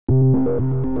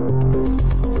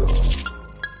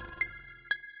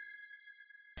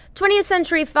'20th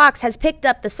Century Fox has picked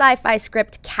up the sci-fi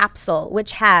script Capsule,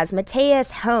 which has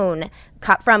Matthias Hoene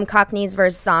from Cockneys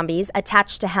vs. Zombies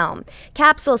attached to Helm.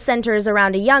 Capsule centers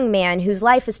around a young man whose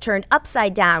life is turned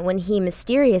upside down when he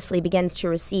mysteriously begins to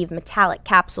receive metallic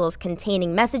capsules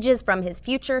containing messages from his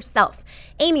future self.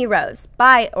 Amy Rose,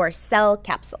 buy or sell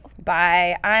Capsule?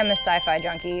 Buy. I'm a sci-fi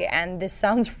junkie, and this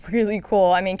sounds really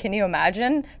cool. I mean, can you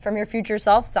imagine from your future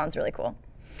self? Sounds really cool.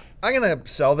 I'm gonna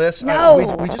sell this. No.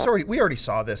 We already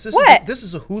saw this. This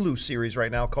is a Hulu series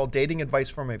right now called Dating Advice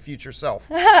from My Future Self,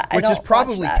 which is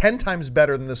probably 10 times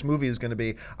better than this movie is going to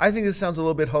be. I think this sounds a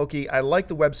little bit hokey. I like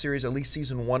the web series, at least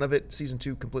season 1 of it. Season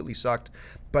 2 completely sucked,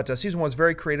 but season 1 is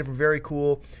very creative and very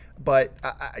cool. But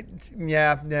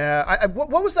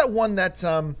what was that one that?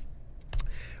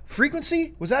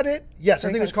 Frequency? Was that it? Yes, I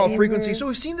think it was called Frequency. So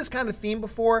we've seen this kind of theme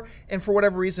before, and for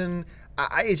whatever reason,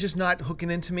 it's just not hooking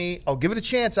into me. I'll give it a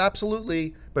chance,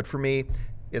 absolutely, but for me,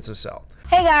 it's a sell.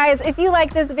 Hey guys, if you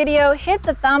like this video, hit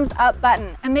the thumbs up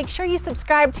button and make sure you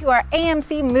subscribe to our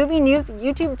AMC Movie News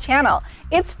YouTube channel.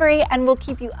 It's free and will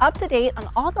keep you up to date on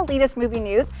all the latest movie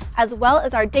news, as well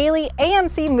as our daily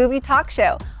AMC movie talk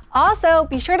show. Also,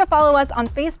 be sure to follow us on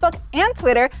Facebook and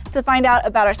Twitter to find out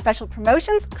about our special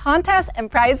promotions, contests,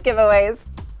 and prize giveaways.